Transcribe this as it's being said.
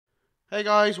Hey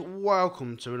guys,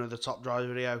 welcome to another Top Drive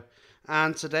video,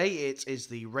 and today it is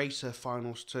the Racer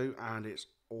Finals 2 and it's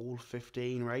all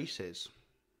 15 races.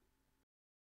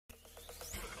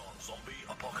 Zombie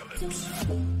Apocalypse.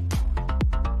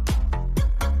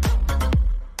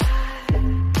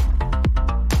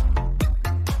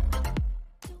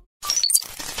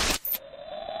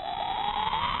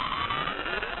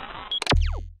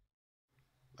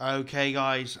 Okay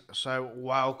guys, so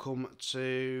welcome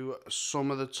to some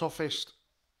of the toughest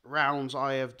rounds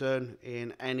I have done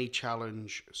in any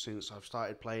challenge since I've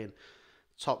started playing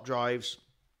Top Drives.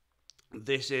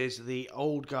 This is the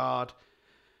Old Guard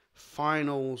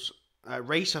Finals,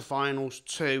 Racer Finals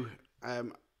 2,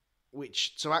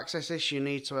 which to access this you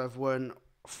need to have won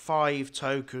 5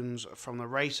 tokens from the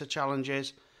Racer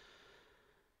Challenges.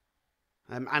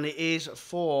 And it is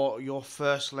for your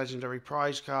first legendary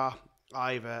prize car,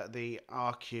 either the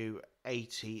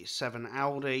RQ87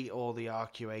 Audi or the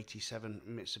RQ87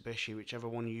 Mitsubishi, whichever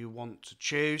one you want to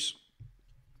choose.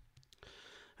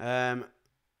 And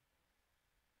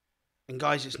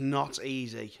guys, it's not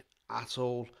easy at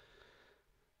all.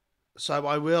 So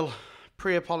I will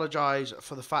pre-apologise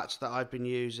for the fact that I've been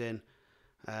using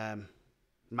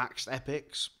maxed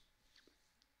epics.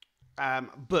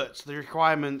 But the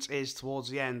requirement is towards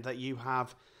the end that you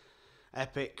have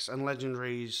epics and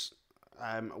legendaries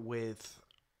with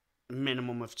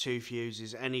minimum of 2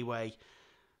 fuses anyway.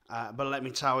 But let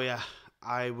me tell you,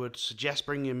 I would suggest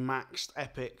bringing maxed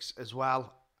epics as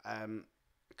well,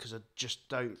 because I just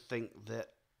don't think that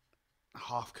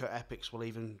half-cut epics will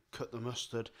even cut the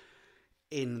mustard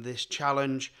in this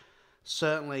challenge.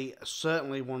 Certainly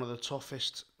one of the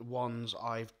toughest ones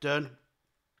I've done.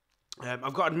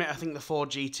 I've got to admit, I think the Ford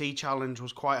GT challenge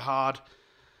was quite hard.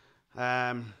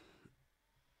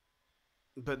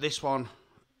 But this one,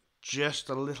 just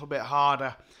a little bit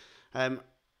harder.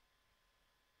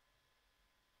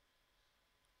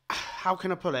 How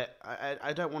can I put it?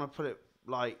 I don't want to put it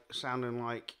like sounding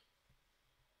like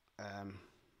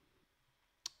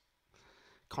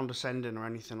condescending or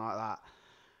anything like that.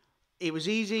 It was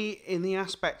easy in the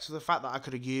aspect of the fact that I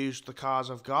could have used the cars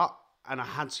I've got, and I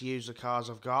had to use the cars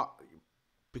I've got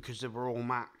because they were all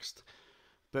maxed.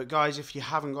 But guys, if you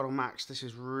haven't got a max, this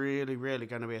is really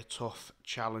going to be a tough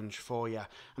challenge for you.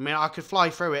 I mean, I could fly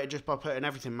through it just by putting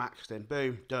everything maxed in.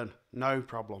 Boom, done. No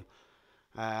problem.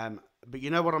 But you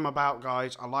know what I'm about,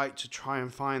 guys. I like to try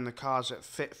and find the cars that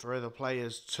fit for other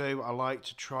players too. I like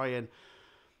to try and,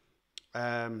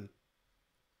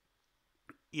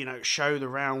 show the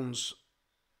rounds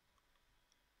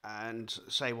and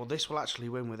say, well, this will actually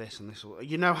win with this and this will...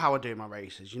 You know how I do my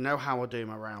races. You know how I do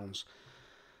my rounds.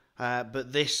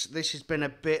 But this has been a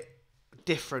bit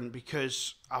different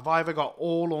because I've either got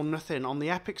all or nothing. On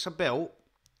the epics I built,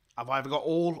 I've either got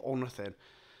all or nothing.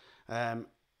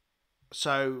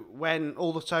 So when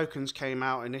all the tokens came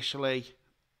out initially,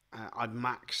 I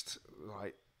maxed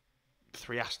like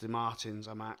 3 Aston Martins.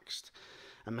 I maxed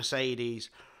a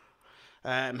Mercedes.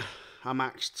 I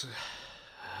maxed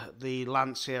the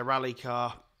Lancia rally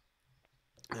car,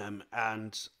 and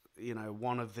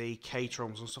one of the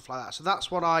Caterhams and stuff like that. So that's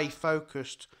what I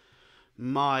focused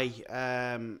my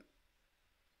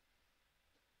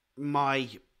my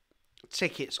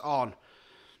tickets on,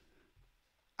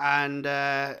 and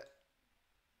of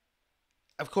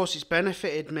course it's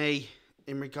benefited me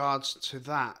in regards to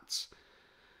that.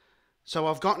 So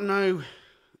I've got no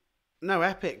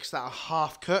epics that are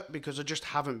half cut because I just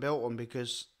haven't built them,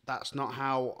 because that's not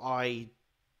how I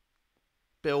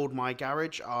build my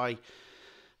garage. I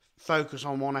focus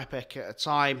on one epic at a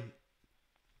time,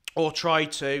 or try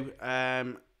to,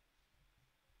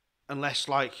 unless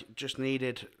like just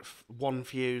needed 1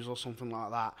 fuse or something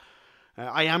like that.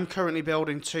 I am currently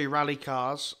building 2 rally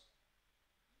cars,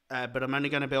 but I'm only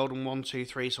going to build them 1, 2,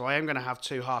 3, so I am going to have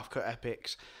 2 half-cut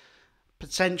epics,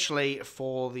 potentially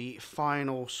for the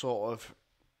final sort of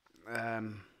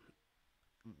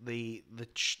the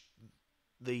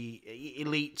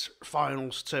Elite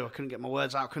Finals 2. I couldn't get my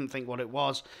words out. I couldn't think what it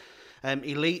was.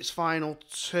 Elite's Final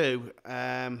 2.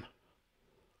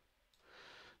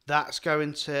 That's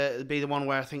going to be the one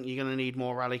where I think you're going to need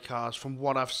more rally cars from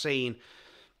what I've seen.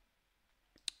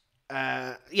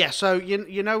 Yeah, so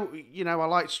you know, I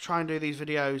like to try and do these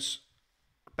videos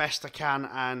best I can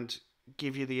and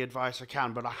give you the advice I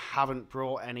can, but I haven't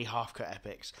brought any half-cut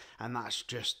epics, and that's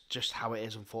just how it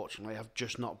is, unfortunately. I've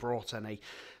just not brought any.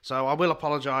 So I will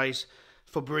apologise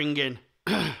for bringing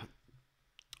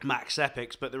max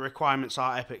epics, but the requirements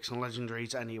are epics and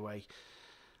legendaries anyway,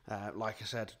 like I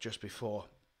said just before.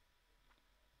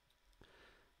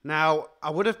 Now,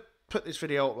 I would have put this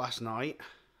video up last night,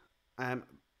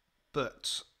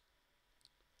 but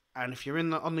and if you're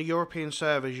on the European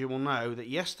servers, you will know that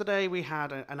yesterday we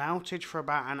had an outage for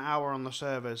about an hour on the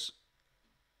servers,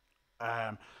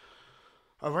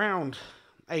 around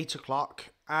 8 o'clock,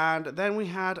 and then we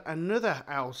had another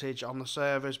outage on the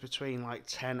servers between like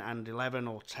 10 and 11,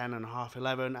 or 10 and half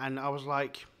 11, and I was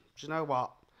like, do you know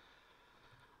what?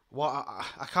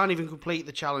 I can't even complete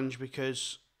the challenge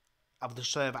because of the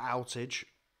server outage,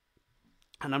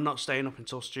 and I'm not staying up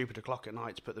until stupid o'clock at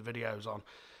night to put the videos on.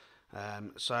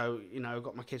 So, I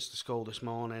got my kids to school this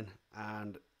morning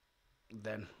and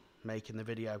then making the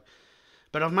video.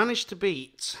 But I've managed to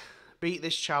beat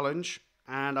this challenge,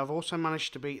 and I've also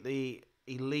managed to beat the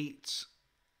Elite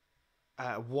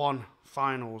 1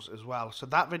 finals as well. So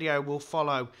that video will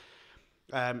follow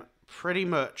pretty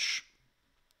much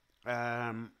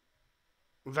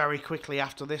very quickly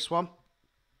after this one.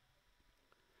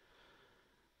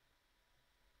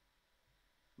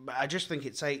 But I just think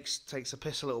it takes a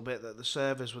piss a little bit that the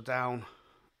servers were down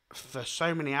for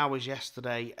so many hours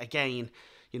yesterday. Again,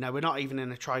 we're not even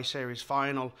in a Tri-Series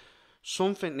final.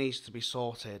 Something needs to be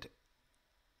sorted.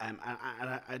 And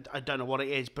I don't know what it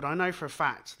is, but I know for a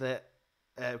fact that,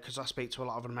 because I speak to a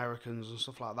lot of Americans and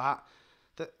stuff like that,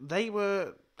 that they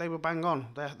were bang on.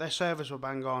 Their servers were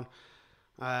bang on.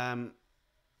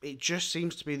 It just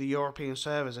seems to be the European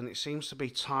servers, and it seems to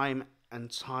be time and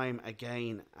time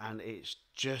again, and it's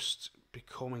just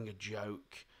becoming a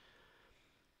joke.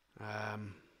 I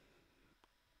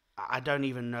don't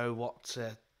even know what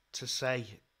to say.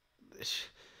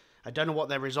 I don't know what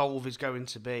their resolve is going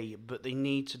to be, but they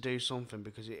need to do something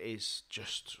because it is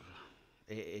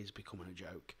becoming a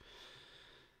joke.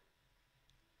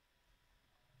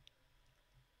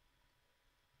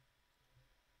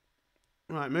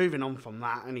 Right, moving on from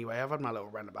that anyway, I've had my little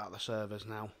rant about the servers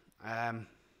now.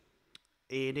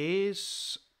 It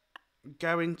is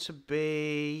going to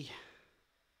be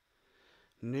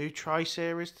new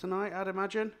Tri-Series tonight, I'd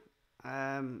imagine.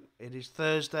 It is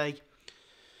Thursday.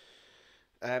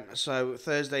 So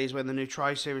Thursday is when the new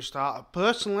Tri-Series start.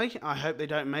 Personally, I hope they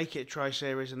don't make it a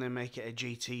Tri-Series and they make it a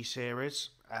GT Series.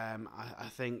 I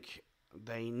think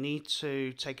they need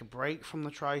to take a break from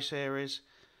the Tri-Series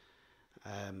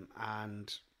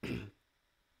and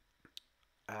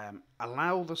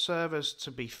allow the servers to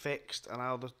be fixed,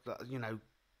 allow the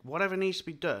whatever needs to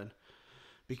be done,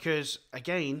 because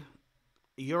again,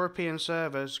 European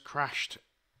servers crashed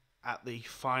at the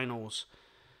finals,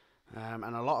 and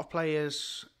a lot of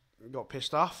players got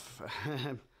pissed off,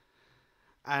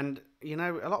 and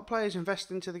a lot of players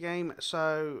invest into the game,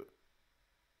 so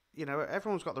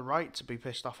everyone's got the right to be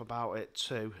pissed off about it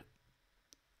too.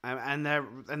 And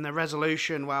their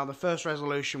resolution, well, the first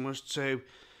resolution was to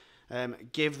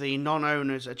give the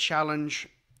non-owners a challenge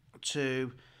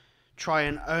to try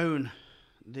and own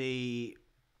the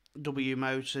W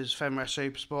Motors Fenway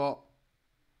Supersport,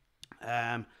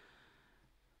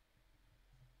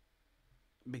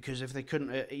 because if they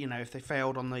couldn't, if they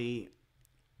failed on the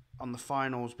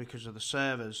finals because of the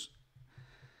servers,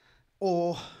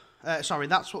 or that's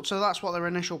what their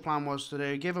initial plan was to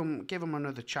do. Give them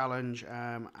another challenge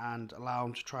and allow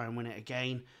them to try and win it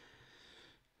again.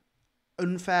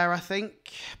 Unfair, I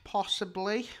think,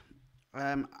 possibly.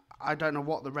 I don't know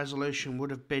what the resolution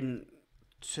would have been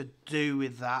to do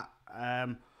with that.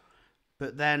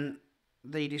 But then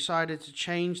they decided to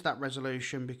change that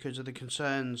resolution because of the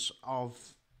concerns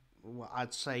of,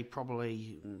 I'd say,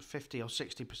 probably 50 or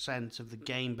 60% of the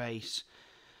game base.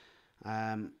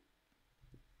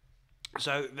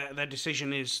 So their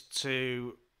decision is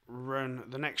to run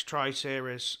the next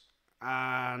Tri-Series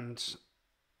and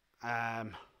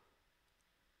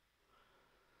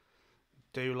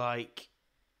do like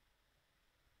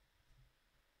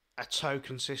a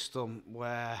token system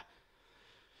where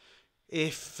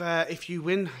if you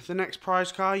win the next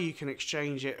prize car, you can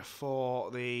exchange it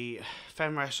for the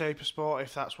Fenway Supersport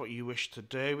if that's what you wish to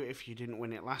do, if you didn't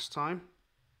win it last time,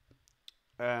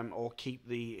 or keep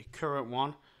the current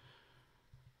one.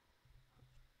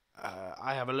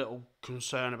 I have a little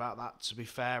concern about that, to be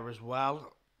fair, as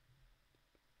well.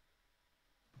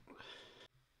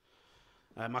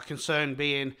 My concern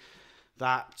being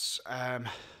that,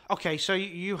 okay, so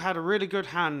you had a really good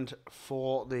hand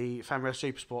for the Fenway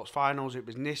Supersports finals. It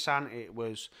was Nissan, it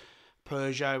was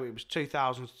Peugeot, it was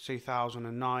 2000 to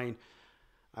 2009.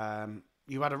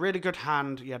 You had a really good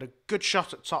hand, you had a good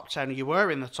shot at top 10. You were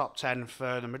in the top 10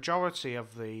 for the majority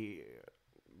of the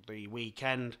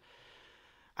weekend.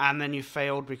 And then you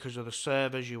failed because of the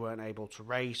servers. You weren't able to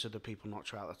race, other people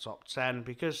knocked you out of the top 10.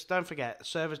 Because, don't forget,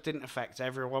 servers didn't affect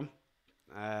everyone.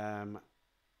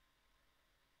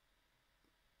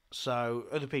 So,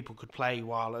 other people could play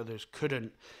while others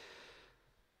couldn't.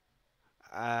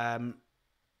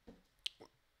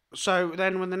 So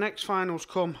then when the next finals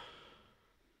come,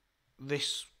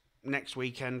 this next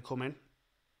weekend coming,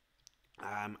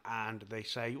 and they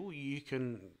say, oh, you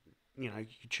can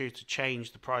choose to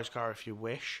change the prize car if you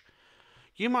wish.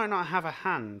 You might not have a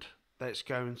hand that's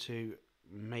going to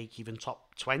make even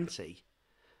top 20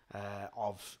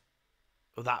 of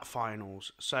that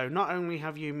finals. So not only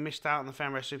have you missed out on the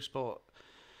Fenway Supersport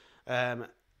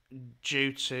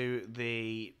due to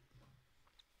the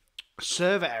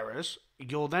server errors,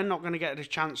 you're then not going to get a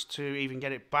chance to even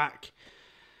get it back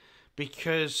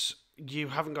because you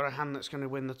haven't got a hand that's going to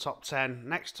win the top 10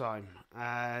 next time.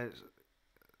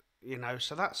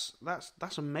 So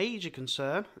that's a major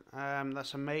concern.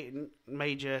 That's a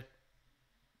major,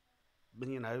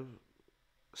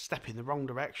 step in the wrong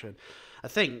direction. I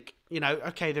think,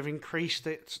 okay, they've increased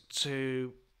it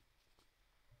to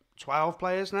 12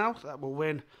 players now that will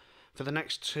win for the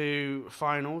next two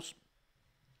finals.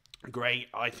 Great.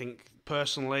 I think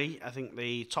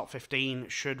the top 15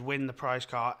 should win the prize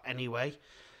car anyway.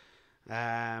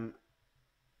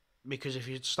 Because if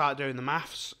you start doing the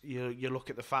maths, you look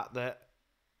at the fact that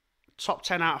top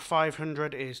 10 out of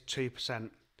 500 is 2%.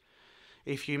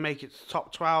 If you make it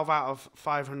top 12 out of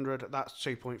 500, that's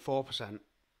 2.4%.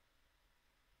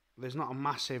 There's not a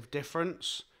massive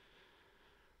difference.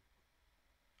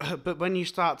 But when you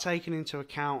start taking into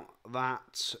account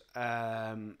that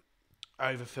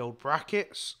overfilled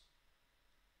brackets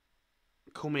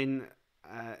come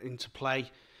into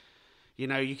play,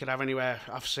 you could have anywhere.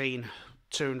 I've seen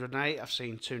 208, I've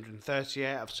seen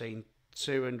 238, I've seen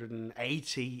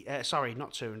 280.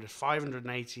 Not 200,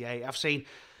 588.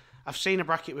 I've seen a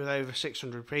bracket with over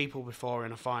 600 people before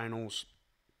in a finals.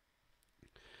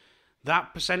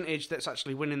 That percentage that's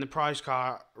actually winning the prize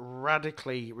car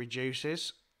radically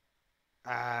reduces.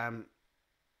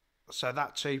 So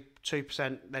that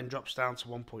 2% then drops down to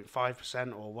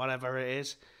 1.5% or whatever it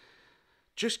is.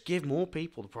 Just give more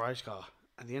people the prize car.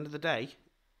 At the end of the day,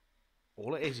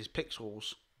 all it is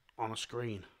pixels on a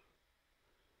screen.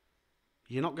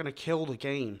 You're not going to kill the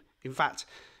game. In fact,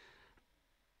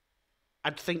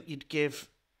 I'd think you'd give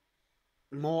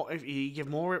more, if you give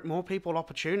more people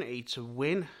opportunity to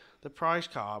win the prize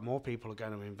car, more people are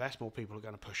going to invest, more people are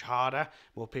going to push harder,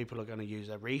 more people are going to use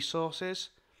their resources.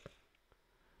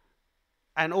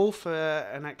 And all for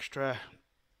an extra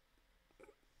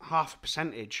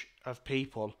 0.5% of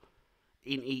people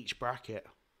in each bracket.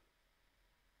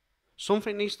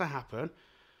 Something needs to happen.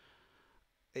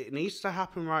 It needs to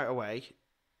happen right away.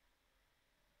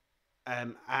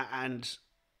 And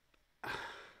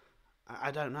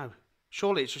I don't know.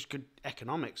 Surely it's just good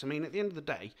economics. I mean, at the end of the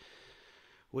day,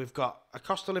 we've got a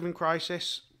cost of living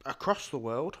crisis across the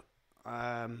world.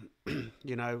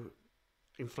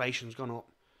 Inflation's gone up.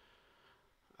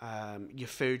 Your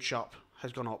food shop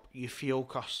has gone up. Your fuel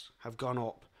costs have gone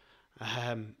up.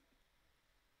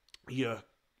 Your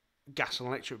gas and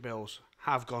electric bills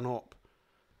have gone up.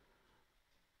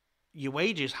 Your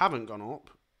wages haven't gone up.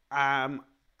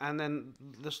 And then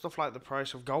the stuff like the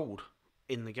price of gold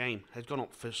in the game has gone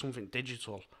up for something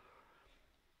digital.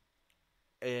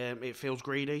 It feels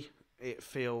greedy. It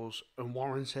feels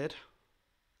unwarranted.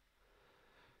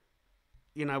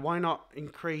 Why not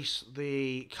increase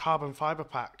the carbon fibre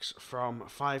packs from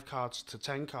 5 cards to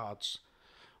 10 cards?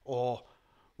 Or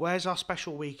where's our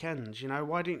special weekends?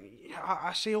 Why didn't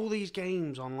I see all these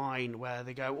games online where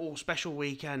they go, oh, special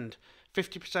weekend,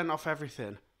 50% off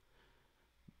everything.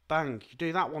 Bang, you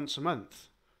do that once a month.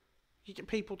 You get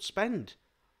people to spend.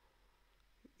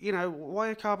 Why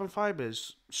are carbon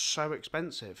fibres so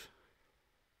expensive?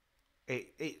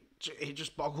 It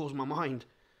just boggles my mind.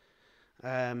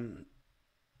 And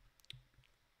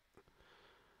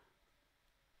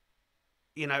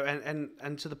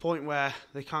to the point where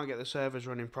they can't get the servers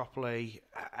running properly,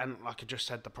 and like I just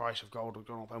said, the price of gold has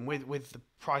gone up, and with the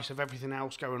price of everything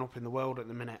else going up in the world at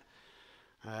the minute,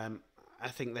 I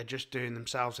think they're just doing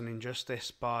themselves an injustice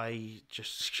by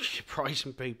just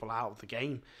pricing people out of the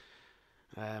game.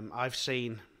 I've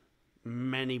seen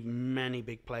many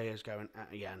big players going,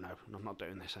 no, I'm not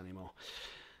doing this anymore.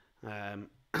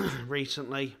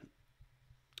 Recently,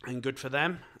 and good for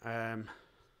them.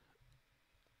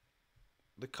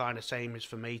 The kind of same is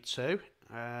for me too.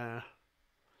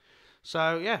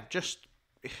 So yeah, just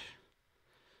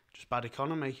bad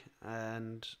economy,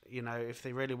 and if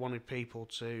they really wanted people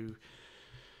to,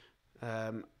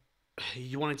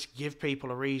 you wanted to give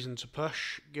people a reason to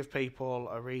push, give people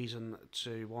a reason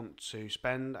to want to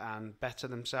spend and better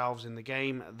themselves in the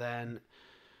game, then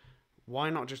why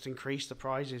not just increase the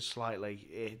prizes slightly?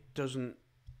 It doesn't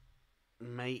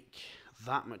make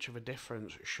that much of a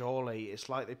difference, surely. It's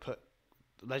like they put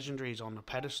legendaries on a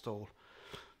pedestal.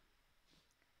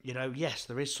 You know, yes,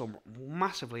 there is some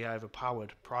massively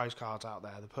overpowered prize cards out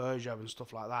there, the Peugeot and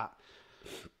stuff like that.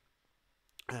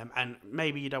 And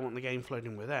maybe you don't want the game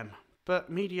flooding with them. But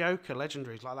mediocre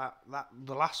legendaries like that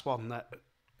the last one, that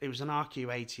it was an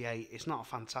RQ88. It's not a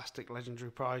fantastic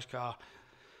legendary prize car.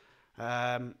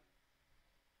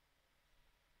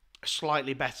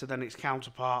 Slightly better than its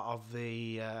counterpart of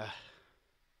the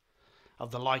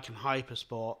Lycan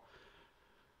Hypersport.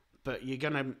 But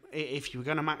if you were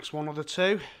gonna max one of the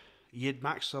two, you'd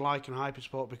max the Lycan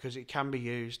Hypersport because it can be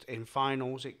used in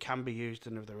finals, it can be used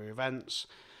in other events,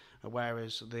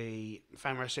 whereas the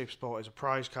Fenrir Supersport is a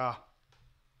prize car,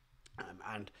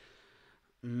 and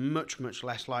much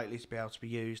less likely to be able to be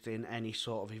used in any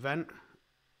sort of event.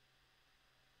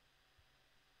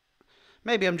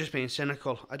 Maybe I'm just being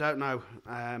cynical. I don't know.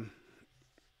 I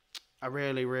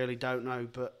really don't know.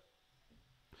 But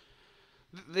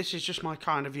this is just my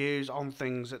kind of views on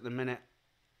things at the minute.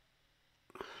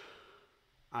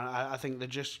 And I think they're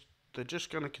just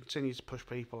going to continue to push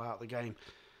people out of the game,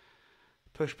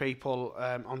 push people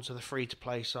onto the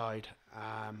free-to-play side,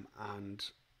 and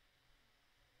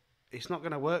it's not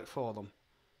going to work for them.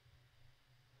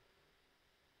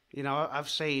 You know, I've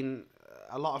seen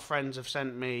a lot of friends have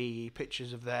sent me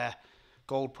pictures of their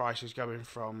gold prices going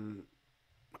from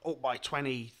up by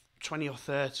 20 or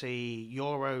 30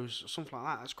 euros, something like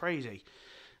that. That's crazy.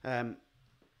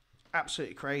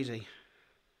 Absolutely crazy.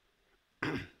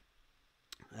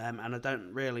 And I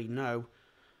don't really know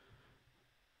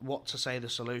what to say the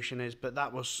solution is, but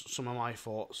that was some of my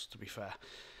thoughts, to be fair.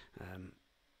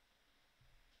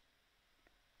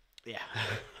 Yeah.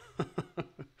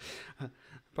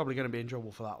 Probably going to be in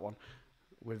trouble for that one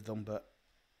with them, but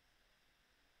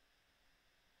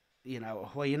you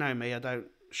know, well, you know me, I don't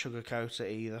sugarcoat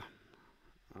it either.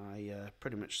 I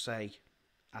pretty much say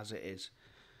as it is.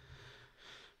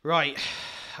 Right,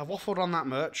 I've waffled on that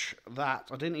much that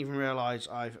I didn't even realise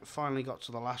I've finally got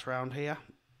to the last round here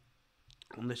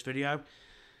on this video.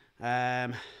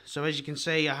 So as you can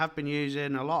see, I have been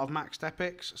using a lot of maxed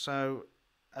epics. So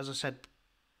as I said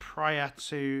prior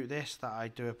to this, that I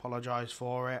do apologise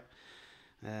for it.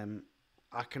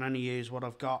 I can only use what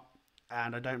I've got,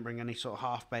 and I don't bring any sort of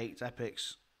half-baked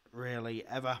epics really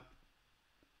ever.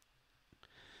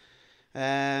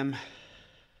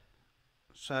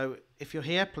 So if you're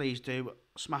here, please do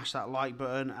smash that like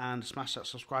button and smash that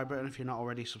subscribe button if you're not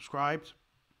already subscribed.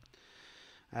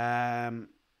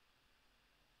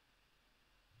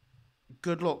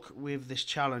 Good luck with this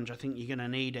challenge. I think you're going to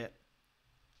need it.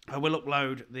 I will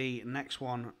upload the next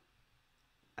one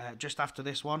just after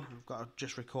this one. I've got to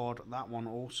just record that one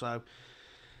also.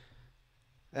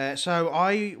 So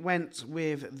I went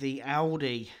with the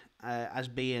Audi as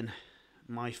being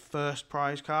my first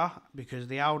prize car, because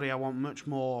the Audi I want much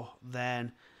more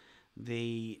than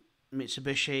the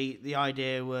Mitsubishi. The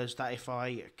idea was that if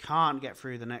I can't get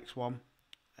through the next one,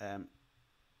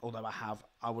 although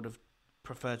I would have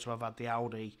preferred to have had the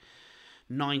Audi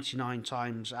 99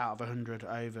 times out of 100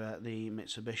 over the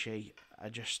Mitsubishi.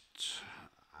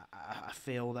 I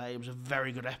feel that it was a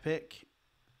very good epic.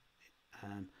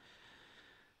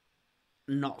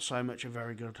 Not so much a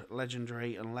very good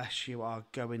legendary unless you are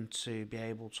going to be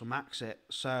able to max it.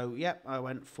 So, yep, I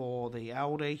went for the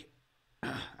Audi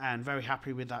and very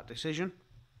happy with that decision.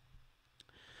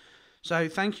 So,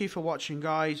 thank you for watching,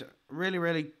 guys.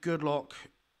 Really good luck.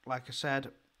 Like I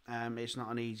said, it's not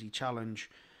an easy challenge.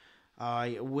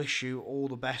 I wish you all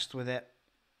the best with it.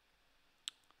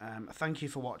 Thank you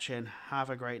for watching. Have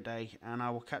a great day, and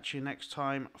I will catch you next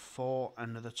time for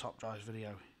another Top Drives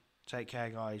video. Take care,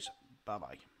 guys.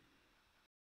 Bye-bye.